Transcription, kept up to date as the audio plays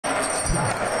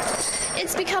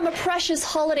It's become a precious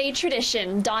holiday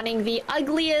tradition, donning the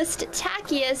ugliest,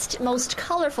 tackiest, most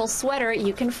colorful sweater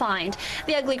you can find.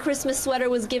 The ugly Christmas sweater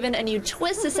was given a new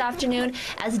twist this afternoon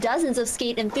as dozens of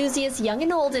skate enthusiasts, young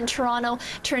and old in Toronto,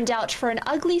 turned out for an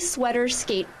ugly sweater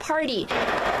skate party.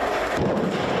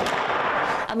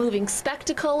 A moving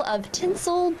spectacle of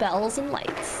tinsel, bells, and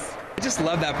lights. I just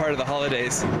love that part of the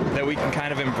holidays, that we can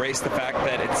kind of embrace the fact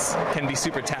that it can be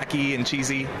super tacky and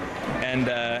cheesy and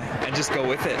just go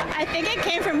with it. I think it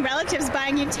came from relatives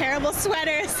buying you terrible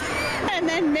sweaters and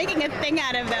then making a thing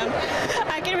out of them.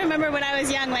 I can remember when I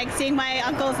was young, like seeing my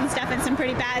uncles and stuff in some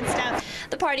pretty bad stuff.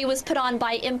 The party was put on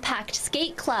by Impact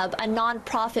Skate Club, a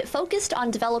non-profit focused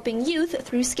on developing youth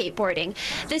through skateboarding.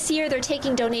 This year, they're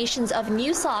taking donations of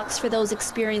new socks for those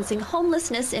experiencing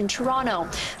homelessness in Toronto.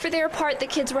 For their part, the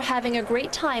kids were having a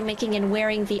great time making and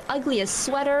wearing the ugliest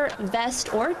sweater,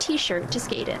 vest, or t-shirt to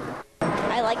skate in.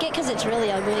 I like it because it's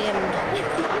really ugly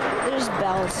and there's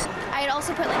bells. I'd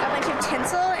also put like a bunch of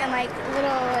tinsel and like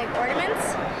little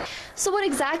ornaments. So what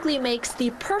exactly makes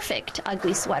the perfect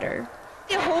ugly sweater?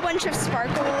 A whole bunch of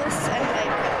sparkles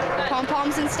and like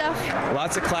pom-poms and stuff.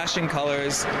 Lots of clashing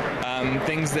colors,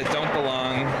 things that don't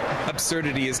belong.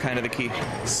 Absurdity is kind of the key.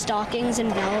 Stockings and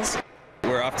bells.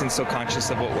 We're often so conscious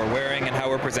of what we're wearing and how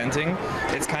we're presenting.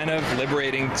 It's kind of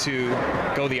liberating to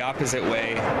go the opposite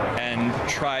way and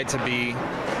try to be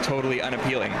totally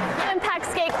unappealing. Impact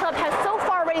Skate Club has so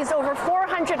far raised over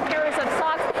 400 pairs of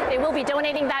socks. They will be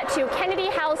donating that to Kennedy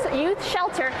House Youth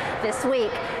Shelter this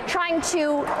week. Trying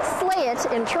to slay it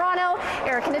in Toronto,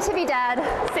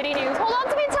 Natividad, City News. Hold on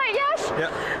to me tight, Yash.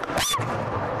 Yep.